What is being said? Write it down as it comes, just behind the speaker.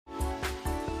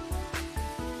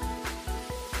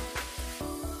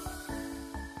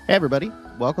Hey, everybody.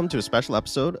 Welcome to a special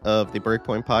episode of the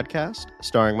Breakpoint Podcast,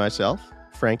 starring myself,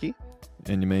 Frankie.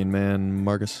 And your main man,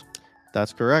 Marcus.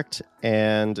 That's correct.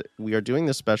 And we are doing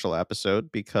this special episode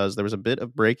because there was a bit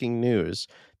of breaking news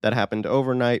that happened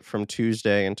overnight from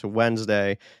Tuesday into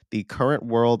Wednesday. The current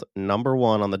world number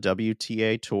one on the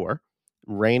WTA Tour,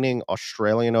 reigning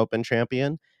Australian Open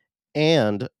champion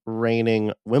and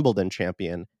reigning Wimbledon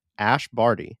champion, Ash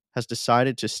Barty, has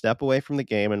decided to step away from the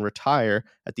game and retire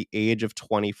at the age of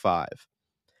 25.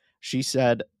 She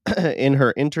said in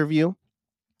her interview,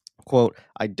 quote,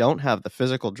 "I don't have the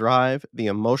physical drive, the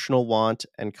emotional want,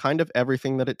 and kind of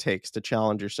everything that it takes to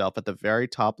challenge yourself at the very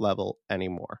top level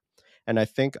anymore. And I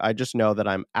think I just know that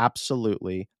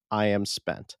I am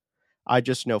spent. I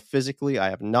just know physically I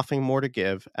have nothing more to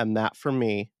give, and that for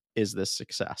me is this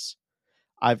success.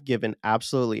 I've given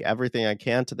absolutely everything I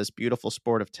can to this beautiful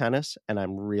sport of tennis, and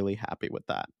I'm really happy with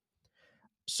that."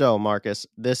 So, Marcus,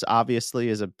 this obviously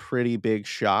is a pretty big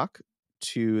shock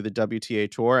to the WTA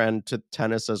Tour and to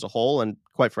tennis as a whole, and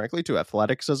quite frankly, to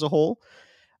athletics as a whole.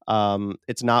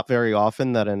 It's not very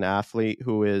often that an athlete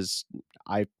who is,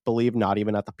 I believe, not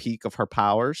even at the peak of her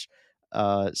powers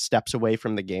steps away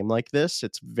from the game like this.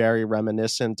 It's very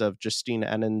reminiscent of Justine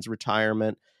Henin's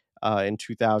retirement in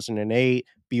 2008,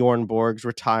 Bjorn Borg's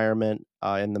retirement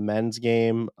in the men's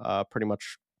game pretty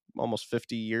much almost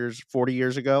 40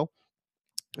 years ago.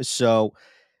 So,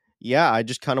 yeah, I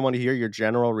just kind of want to hear your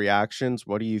general reactions.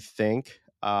 What do you think?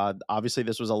 Obviously,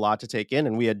 this was a lot to take in,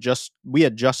 and we had just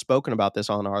spoken about this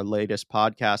on our latest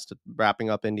podcast,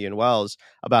 wrapping up Indian Wells,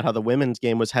 about how the women's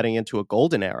game was heading into a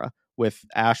golden era with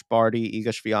Ash Barty, Iga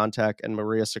Swiatek, and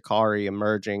Maria Sakkari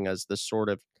emerging as this sort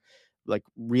of like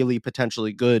really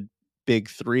potentially good big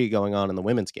three going on in the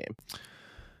women's game.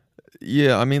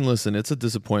 Yeah, I mean, listen, it's a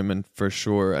disappointment for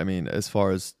sure. I mean, as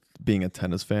far as being a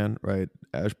tennis fan, right?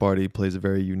 Ash Barty plays a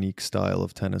very unique style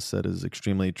of tennis that is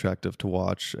extremely attractive to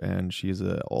watch, and she's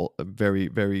a very,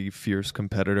 very fierce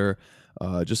competitor.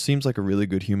 Just seems like a really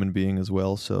good human being as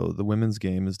well. So the women's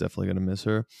game is definitely going to miss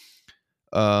her.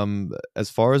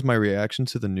 As far as my reaction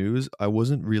to the news, I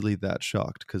wasn't really that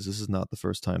shocked because this is not the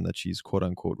first time that she's quote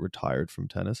unquote retired from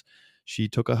tennis. She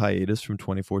took a hiatus from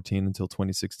 2014 until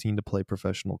 2016 to play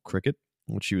professional cricket,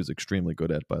 which she was extremely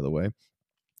good at, by the way.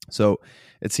 So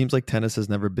it seems like tennis has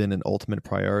never been an ultimate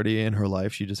priority in her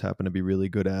life. She just happened to be really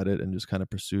good at it and just kind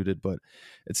of pursued it. But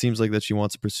it seems like that she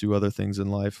wants to pursue other things in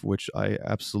life, which I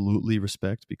absolutely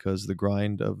respect because the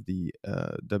grind of the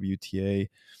WTA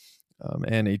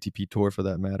and ATP Tour, for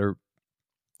that matter,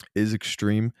 is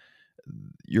extreme.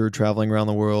 You're traveling around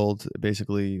the world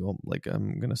basically, like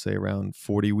I'm going to say around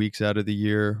 40 weeks out of the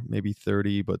year, maybe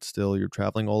 30, but still you're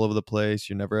traveling all over the place.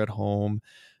 You're never at home.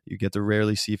 You get to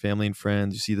rarely see family and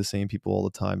friends. You see the same people all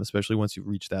the time, especially once you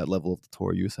reach that level of the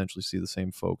tour. You essentially see the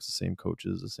same folks, the same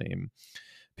coaches, the same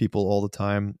people all the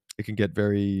time. It can get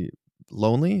very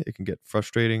lonely. It can get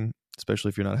frustrating, especially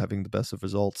if you're not having the best of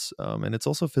results. And it's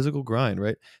also a physical grind,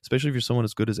 right? Especially if you're someone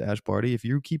as good as Ash Barty. If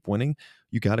you keep winning,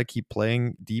 you got to keep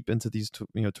playing deep into these,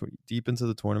 deep into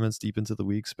the tournaments, deep into the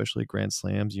weeks, especially Grand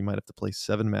Slams. You might have to play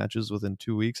 7 matches within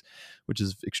 2 weeks, which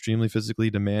is extremely physically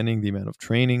demanding. The amount of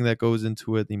training that goes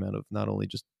into it, the amount of not only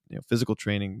just physical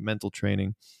training, mental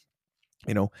training,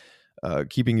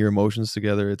 keeping your emotions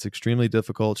together. It's extremely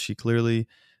difficult. She clearly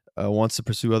wants to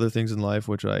pursue other things in life,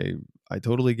 which I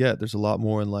totally get. There's a lot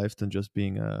more in life than just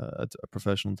being a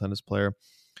professional tennis player,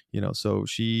 so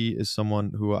she is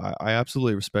someone who I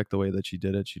absolutely respect the way that she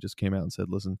did it. She just came out and said,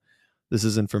 listen, this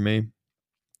isn't for me.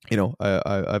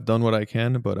 I've done what I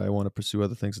can, but I want to pursue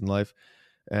other things in life.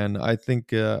 And I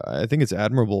think it's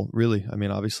admirable, really. I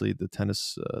mean, obviously the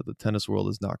tennis world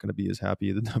is not going to be as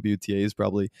happy. The WTA is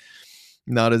probably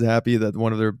not as happy that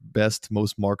one of their best,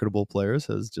 most marketable players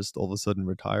has just all of a sudden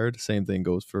retired. Same thing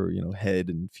goes for, Head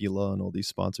and Fila and all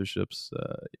these sponsorships,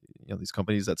 these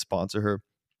companies that sponsor her.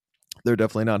 They're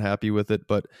definitely not happy with it,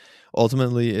 but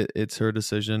ultimately it's her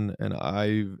decision. And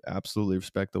I absolutely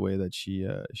respect the way that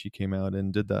she came out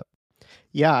and did that.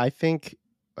 Yeah, I think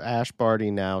Ash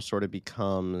Barty now sort of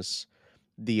becomes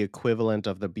the equivalent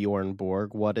of the Bjorn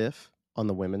Borg what if on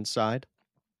the women's side.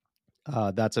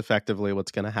 That's effectively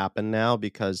what's going to happen now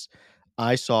because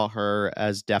I saw her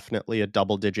as definitely a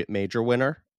double digit major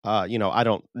winner. I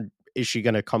don't. Is she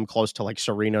going to come close to like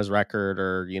Serena's record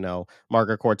or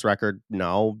Margaret Court's record?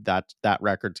 No, that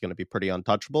record's going to be pretty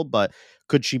untouchable. But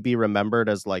could she be remembered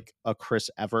as like a Chris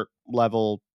Evert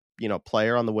level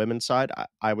player on the women's side?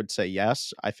 I would say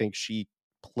yes. I think she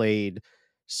played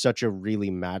such a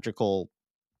really magical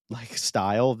like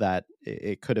style that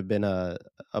it could have been a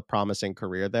promising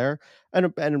career there.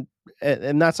 And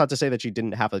that's not to say that she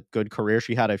didn't have a good career.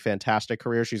 She had a fantastic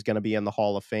career. She's going to be in the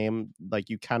Hall of Fame. Like,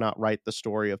 you cannot write the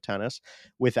story of tennis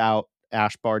without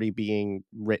Ash Barty being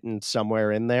written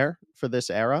somewhere in there for this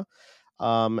era.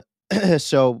 Um,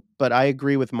 but I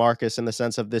agree with Marcus in the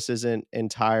sense of this isn't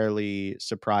entirely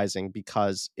surprising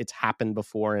because it's happened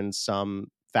before in some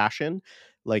fashion.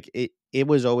 Like, it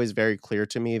was always very clear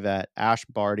to me that Ash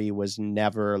Barty was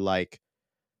never like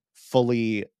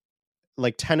fully,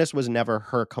 like, tennis was never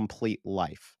her complete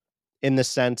life, in the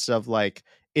sense of like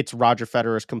it's Roger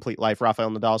Federer's complete life, Rafael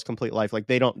Nadal's complete life. Like,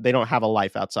 they don't have a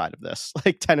life outside of this.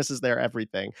 Like, tennis is their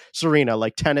everything. Serena,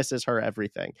 like, tennis is her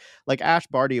everything. Like, Ash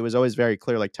Barty, it was always very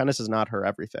clear, like, tennis is not her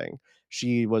everything.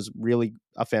 She was really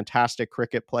a fantastic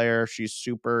cricket player. She's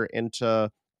super into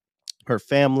her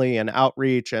family and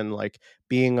outreach and like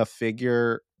being a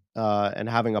figure, and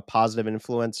having a positive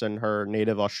influence in her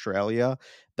native Australia.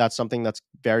 That's something that's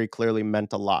very clearly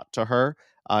meant a lot to her,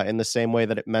 in the same way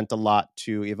that it meant a lot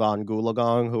to Yvonne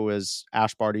Goolagong, who is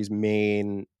Ash Barty's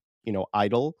main,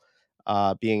 idol,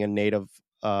 being a native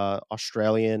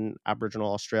Australian,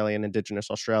 Aboriginal Australian, Indigenous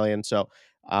Australian. So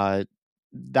uh,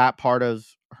 that part of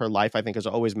her life, I think, has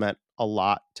always meant a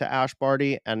lot to Ash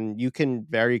Barty, and you can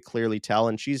very clearly tell,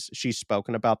 and she's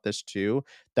spoken about this too,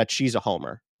 that she's a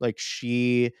homer. Like,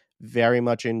 she very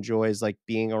much enjoys like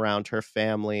being around her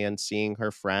family and seeing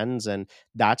her friends, and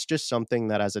that's just something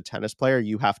that as a tennis player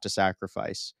you have to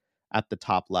sacrifice at the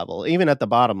top level, even at the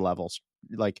bottom levels.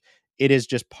 Like, it is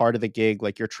just part of the gig.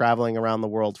 Like, you're traveling around the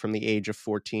world from the age of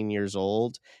 14 years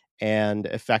old and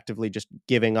effectively just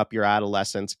giving up your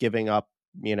adolescence, giving up,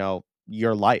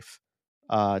 your life,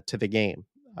 to the game,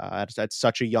 at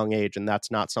such a young age, and that's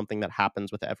not something that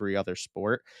happens with every other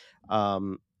sport.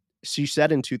 Um, she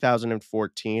said in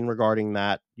 2014 regarding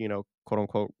that, quote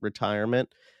unquote retirement,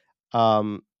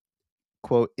 um,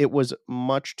 quote, it was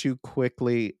much too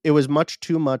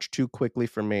much too quickly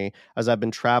for me, as I've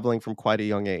been traveling from quite a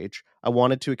young age. I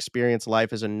wanted to experience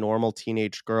life as a normal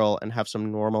teenage girl and have some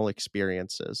normal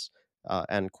experiences,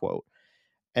 end quote.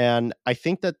 And I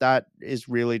think that that is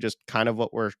really just kind of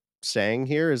what we're saying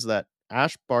here, is that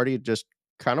Ash Barty just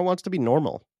kind of wants to be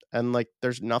normal. And like,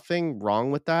 there's nothing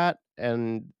wrong with that.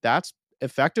 And that's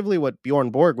effectively what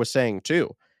Bjorn Borg was saying too,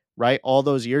 right? All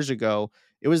those years ago,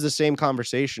 it was the same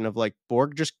conversation of like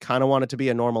Borg just kind of wanted to be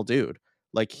a normal dude.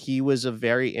 Like, he was a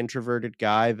very introverted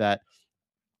guy that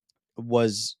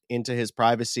was into his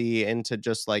privacy, into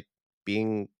just like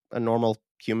being a normal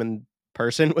human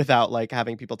person without like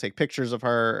having people take pictures of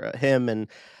him, and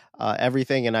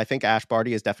everything. And I think Ash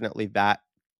Barty is definitely that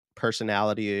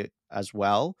personality as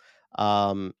well.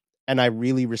 Um, and I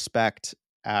really respect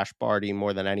Ash Barty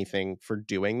more than anything for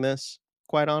doing this,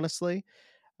 quite honestly.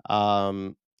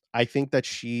 Um, I think that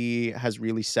she has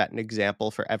really set an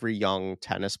example for every young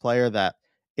tennis player that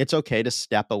it's okay to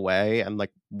step away and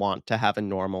like want to have a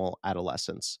normal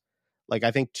adolescence. Like,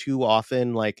 I think too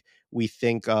often, like, we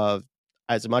think of,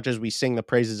 as much as we sing the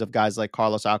praises of guys like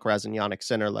Carlos Alcaraz and Yannick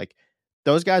Sinner, like,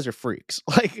 those guys are freaks.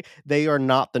 Like, they are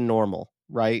not the normal,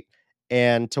 right?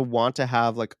 And to want to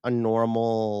have like a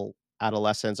normal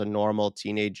adolescence, a normal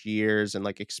teenage years, and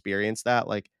like experience that,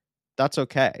 like, that's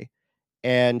okay.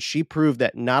 And she proved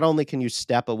that not only can you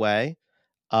step away,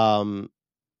 um,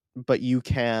 but you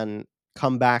can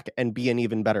come back and be an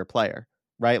even better player,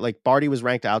 right? Like, Barty was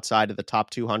ranked outside of the top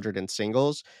 200 in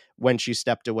singles when she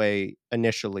stepped away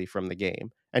initially from the game.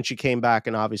 And she came back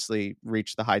and obviously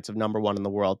reached the heights of number one in the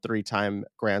world, three-time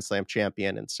Grand Slam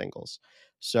champion in singles.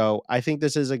 So I think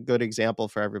this is a good example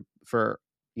for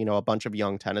a bunch of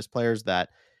young tennis players that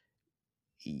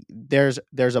there's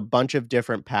a bunch of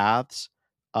different paths,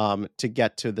 to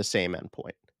get to the same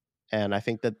endpoint. And I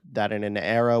think that in an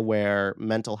era where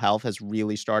mental health has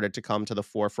really started to come to the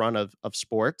forefront of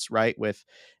sports, right, with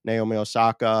Naomi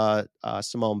Osaka,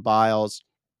 Simone Biles,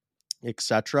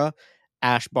 etc.,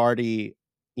 Ash Barty,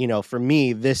 for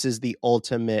me, this is the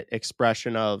ultimate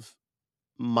expression of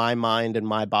my mind and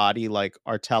my body like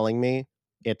are telling me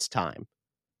it's time,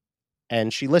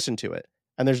 and she listened to it,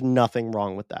 and there's nothing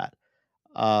wrong with that.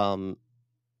 Um,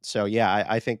 so yeah,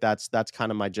 I think that's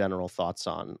kind of my general thoughts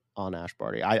on Ash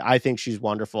Barty. I think she's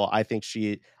wonderful.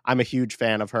 I'm a huge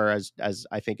fan of her, as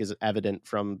I think is evident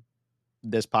from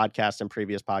this podcast and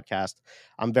previous podcast.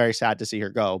 I'm very sad to see her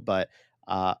go, but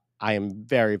I am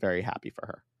very, very happy for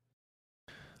her.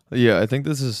 Yeah, I think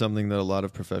this is something that a lot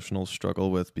of professionals struggle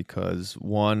with because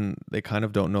one, they kind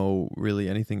of don't know really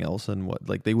anything else and what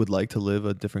like they would like to live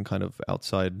a different kind of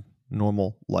outside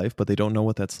normal life, but they don't know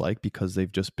what that's like because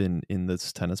they've just been in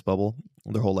this tennis bubble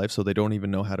their whole life, so they don't even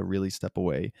know how to really step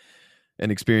away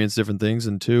and experience different things.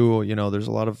 And two, there's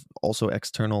a lot of also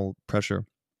external pressure,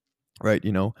 right?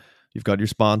 You've got your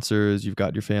sponsors, you've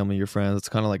got your family, your friends. It's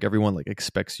kind of like everyone like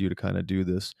expects you to kind of do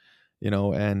this,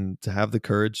 and to have the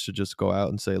courage to just go out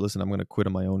and say, listen, I'm going to quit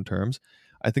on my own terms.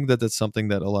 I think that that's something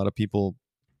that a lot of people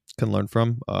can learn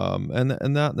from, and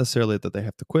not necessarily that they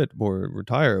have to quit or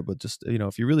retire, but just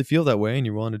if you really feel that way and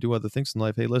you're willing to do other things in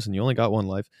life, hey, listen, you only got one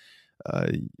life. uh,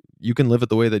 you can live it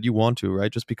the way that you want to,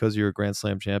 right? Just because you're a Grand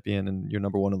Slam champion and you're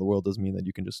number one in the world doesn't mean that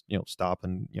you can just stop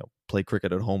and play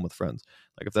cricket at home with friends.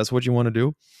 Like if that's what you want to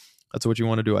do, that's what you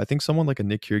want to do. I think someone like a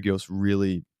Nick Kyrgios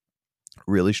really,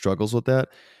 really struggles with that.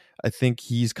 I think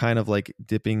he's kind of like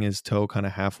dipping his toe kind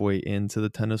of halfway into the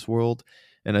tennis world.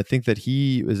 And I think that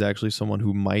he is actually someone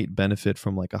who might benefit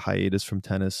from like a hiatus from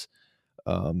tennis.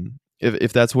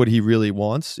 If that's what he really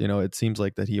wants, it seems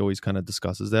like that he always kind of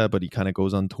discusses that, but he kind of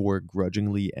goes on tour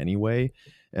grudgingly anyway.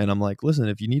 And I'm like, listen,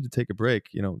 if you need to take a break,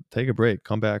 take a break,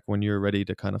 come back when you're ready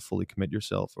to kind of fully commit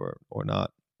yourself or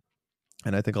not.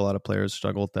 And I think a lot of players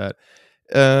struggle with that.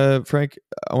 Frank,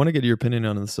 I want to get your opinion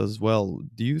on this as well.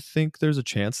 Do you think there's a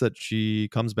chance that she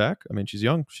comes back? I mean, she's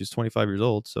young. She's 25 years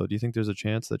old. So do you think there's a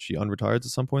chance that she unretires at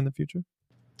some point in the future?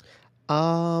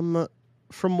 Um,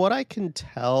 from what I can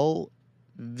tell,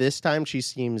 this time she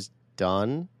seems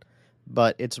done,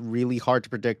 but it's really hard to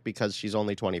predict because she's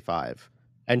only 25.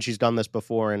 And she's done this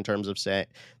before in terms of saying,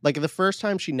 like, the first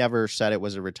time she never said it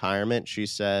was a retirement. She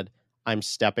said, I'm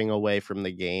stepping away from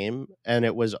the game. And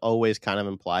it was always kind of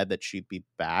implied that she'd be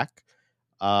back.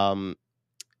 Um,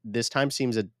 this time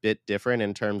seems a bit different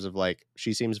in terms of like,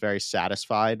 she seems very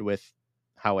satisfied with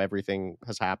how everything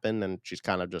has happened and she's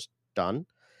kind of just done.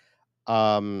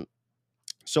 Um,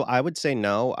 so I would say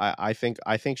no. I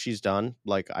think she's done.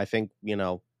 Like I think,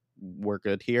 we're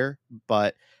good here,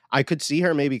 but I could see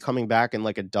her maybe coming back in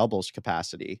like a doubles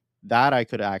capacity. That I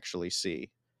could actually see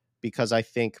because I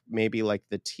think maybe like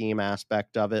the team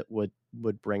aspect of it would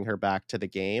bring her back to the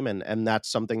game and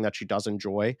that's something that she does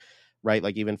enjoy, right?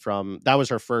 Like even from that was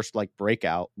her first like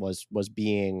breakout was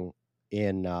being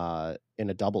in a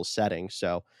double setting.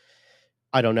 So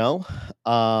I don't know.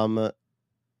 Um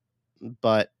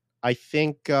but I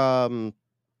think I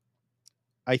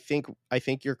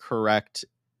think you're correct.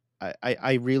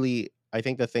 I really I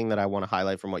think the thing that I want to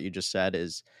highlight from what you just said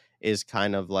is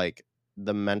kind of like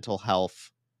the mental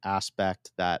health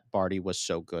aspect that Barty was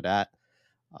so good at.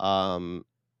 Um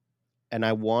and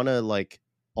I want to like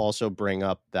also bring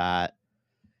up that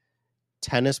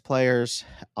tennis players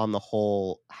on the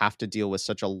whole have to deal with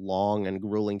such a long and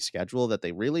grueling schedule that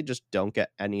they really just don't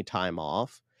get any time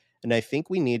off. And I think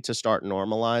we need to start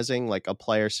normalizing like a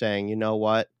player saying, you know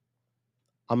what,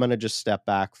 I'm going to just step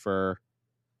back for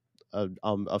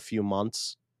a few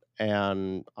months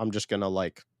and I'm just going to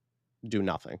like do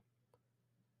nothing.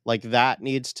 Like that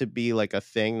needs to be like a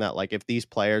thing that like if these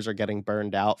players are getting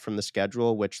burned out from the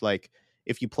schedule, which like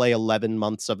if you play 11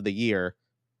 months of the year,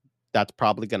 that's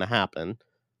probably going to happen,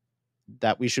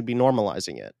 that we should be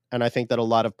normalizing it. And I think that a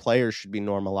lot of players should be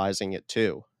normalizing it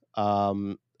too.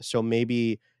 So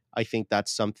maybe I think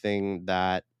that's something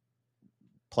that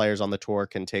players on the tour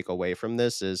can take away from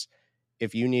this is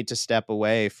if you need to step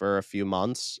away for a few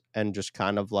months and just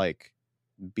kind of like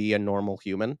be a normal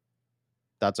human,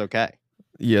 that's okay.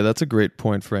 Yeah, that's a great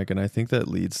point, Frank. And I think that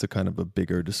leads to kind of a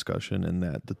bigger discussion in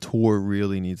that the tour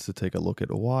really needs to take a look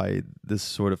at why this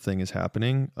sort of thing is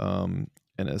happening. And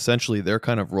essentially, they're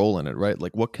kind of rolling it, right?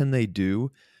 Like, what can they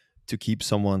do to keep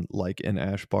someone like an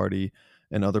Ash Barty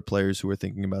and other players who are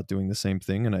thinking about doing the same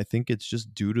thing? And I think it's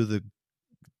just due to the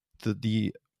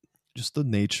just the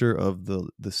nature of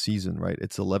the season, right?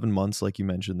 It's 11 months, like you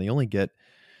mentioned. They only get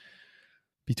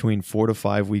between 4 to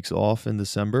 5 weeks off in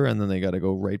December, and then they got to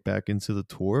go right back into the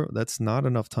tour. That's not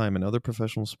enough time. In other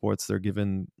professional sports, they're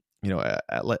given,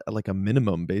 like a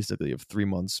minimum basically of 3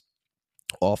 months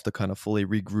off to kind of fully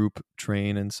regroup,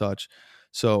 train, and such.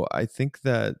 So I think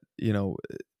that,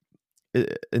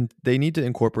 and they need to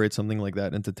incorporate something like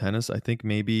that into tennis. I think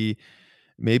maybe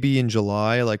in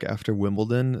July, like after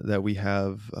Wimbledon, that we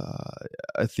have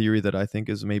a theory that I think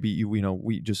is maybe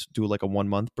we just do like a 1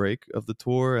 month break of the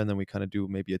tour, and then we kind of do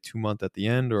maybe a 2 month at the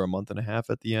end or a month and a half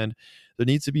at the end. There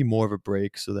needs to be more of a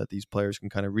break so that these players can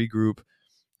kind of regroup,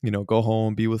 go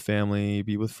home, be with family,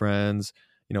 be with friends,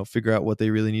 figure out what they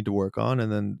really need to work on,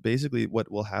 and then basically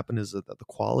what will happen is that the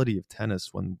quality of tennis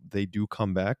when they do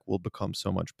come back will become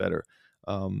so much better.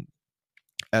 Um,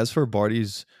 as for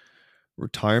Barty's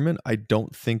retirement, I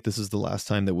don't think this is the last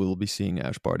time that we will be seeing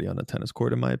Ash Barty on a tennis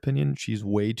court, in my opinion. She's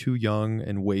way too young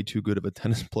and way too good of a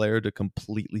tennis player to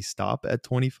completely stop at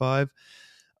 25.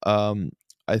 Um,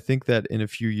 I think that in a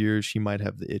few years she might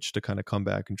have the itch to kind of come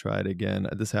back and try it again.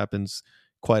 This happens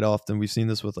quite often. We've seen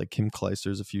this with like Kim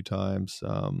Clijsters a few times.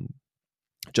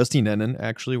 Justine Henin,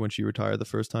 actually, when she retired the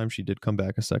first time, she did come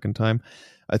back a second time.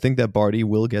 I think that Barty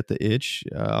will get the itch.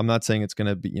 I'm not saying it's going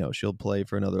to be, she'll play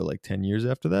for another like 10 years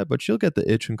after that, but she'll get the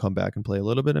itch and come back and play a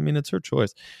little bit. I mean, it's her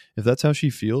choice. If that's how she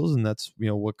feels and that's,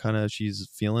 what kind of she's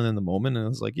feeling in the moment. And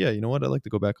it's like, yeah, you know what? I'd like to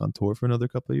go back on tour for another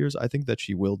couple of years. I think that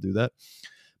she will do that.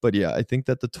 But yeah, I think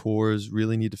that the tours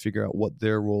really need to figure out what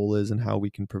their role is and how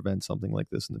we can prevent something like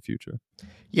this in the future.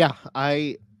 Yeah,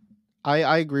 I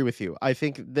agree with you. I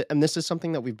think that, and this is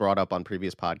something that we've brought up on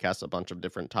previous podcasts a bunch of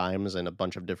different times in a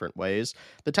bunch of different ways.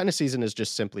 The tennis season is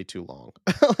just simply too long.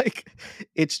 Like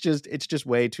it's just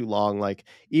way too long. Like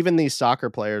even these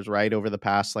soccer players, right, over the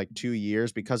past like 2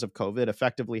 years because of COVID,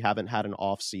 effectively haven't had an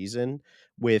off season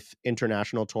with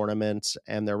international tournaments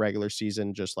and their regular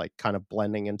season just like kind of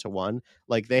blending into one.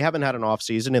 Like they haven't had an off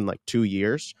season in like 2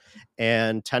 years.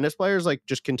 And tennis players like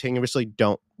just continuously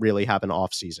don't really have an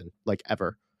off season, like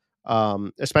ever,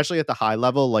 especially at the high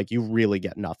level. Like you really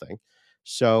get nothing.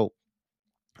 So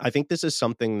I think this is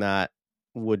something that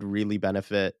would really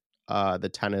benefit the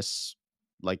tennis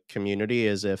like community,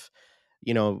 is if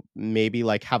maybe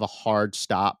like have a hard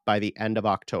stop by the end of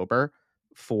October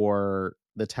for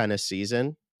the tennis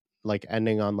season, like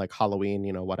ending on like Halloween,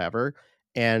 whatever,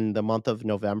 and the month of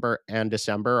November and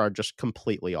December are just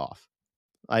completely off.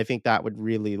 I think that would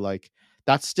really like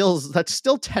that's still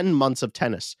 10 months of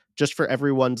tennis, just for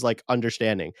everyone's like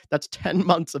understanding. That's 10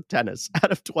 months of tennis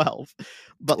out of 12.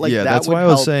 But like Yeah, that that's would why I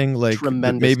was help saying like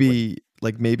tremendously.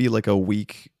 maybe like a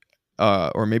week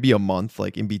or maybe a month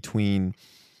like in between,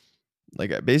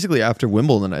 like basically after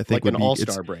Wimbledon, I think Like an would be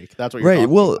it's all-star break. That's what you're right.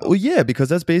 talking Well, about. yeah, because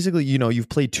that's basically, you've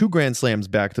played two Grand Slams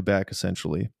back to back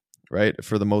essentially, right?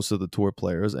 For the most of the tour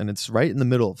players, and it's right in the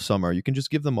middle of summer. You can just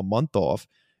give them a month off,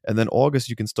 and then August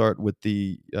you can start with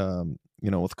the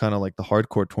with kind of like the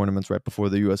hardcore tournaments right before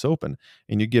the US Open.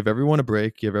 And you give everyone a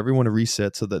break, give everyone a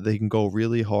reset so that they can go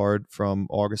really hard from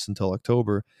August until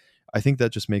October. I think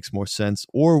that just makes more sense.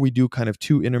 Or we do kind of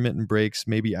two intermittent breaks,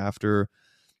 maybe after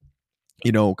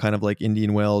kind of like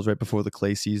Indian Wells right before the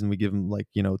clay season. We give them like,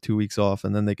 2 weeks off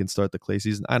and then they can start the clay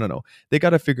season. I don't know. They got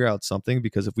to figure out something,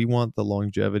 because if we want the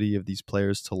longevity of these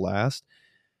players to last,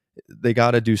 they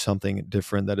got to do something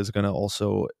different that is going to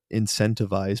also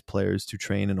incentivize players to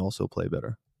train and also play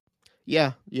better.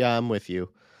 Yeah, I'm with you.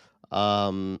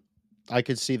 Um, I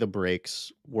could see the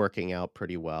breaks working out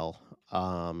pretty well.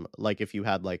 Like if you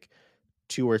had like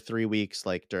 2 or 3 weeks,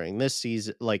 like during this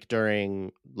season, like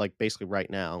during like basically right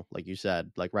now, like you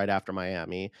said, like right after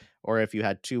Miami, or if you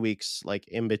had 2 weeks like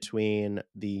in between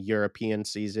the European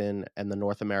season and the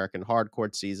North American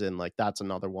hardcourt season, like that's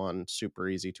another one super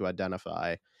easy to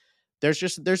identify. There's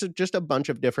just a bunch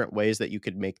of different ways that you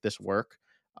could make this work,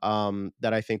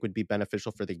 that I think would be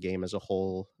beneficial for the game as a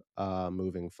whole,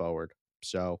 moving forward.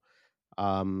 So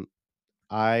um,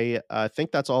 I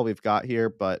think that's all we've got here,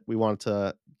 but we wanted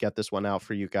to get this one out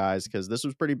for you guys because this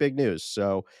was pretty big news.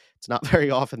 So it's not very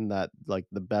often that like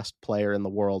the best player in the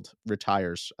world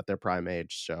retires at their prime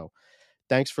age. So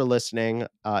thanks for listening.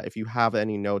 If you have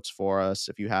any notes for us,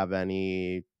 if you have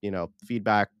any,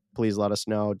 feedback, please let us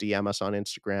know. DM us on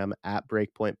Instagram at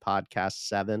Breakpoint Podcast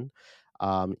 7.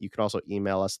 You could also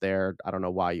email us there. I don't know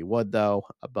why you would though,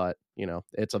 but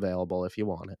it's available if you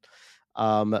want it.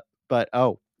 Um, but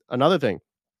another thing,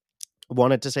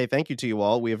 wanted to say thank you to you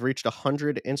all. We have reached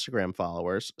 100 Instagram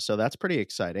followers, so that's pretty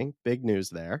exciting. Big news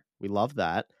there. We love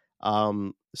that.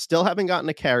 Still haven't gotten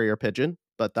a carrier pigeon,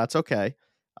 but that's okay.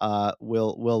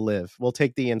 We'll live. We'll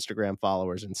take the Instagram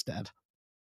followers instead.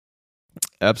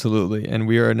 Absolutely. And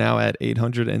we are now at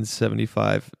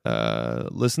 875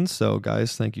 listens. So,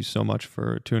 guys, thank you so much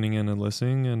for tuning in and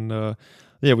listening. And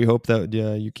yeah, we hope that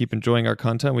you keep enjoying our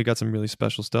content. We got some really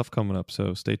special stuff coming up.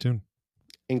 So, stay tuned.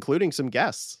 Including some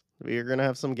guests. We're gonna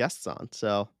have some guests on,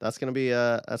 so that's gonna be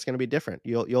different.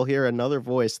 You'll hear another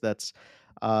voice that's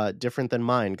different than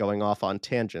mine, going off on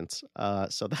tangents.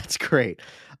 So that's great.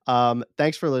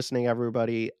 Thanks for listening,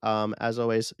 everybody. As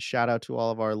always, shout out to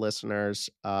all of our listeners,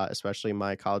 especially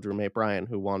my college roommate Brian,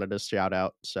 who wanted a shout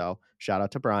out. So shout out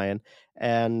to Brian,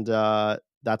 and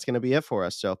that's gonna be it for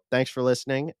us. So thanks for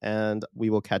listening, and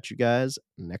we will catch you guys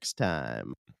next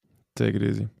time. Take it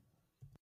easy.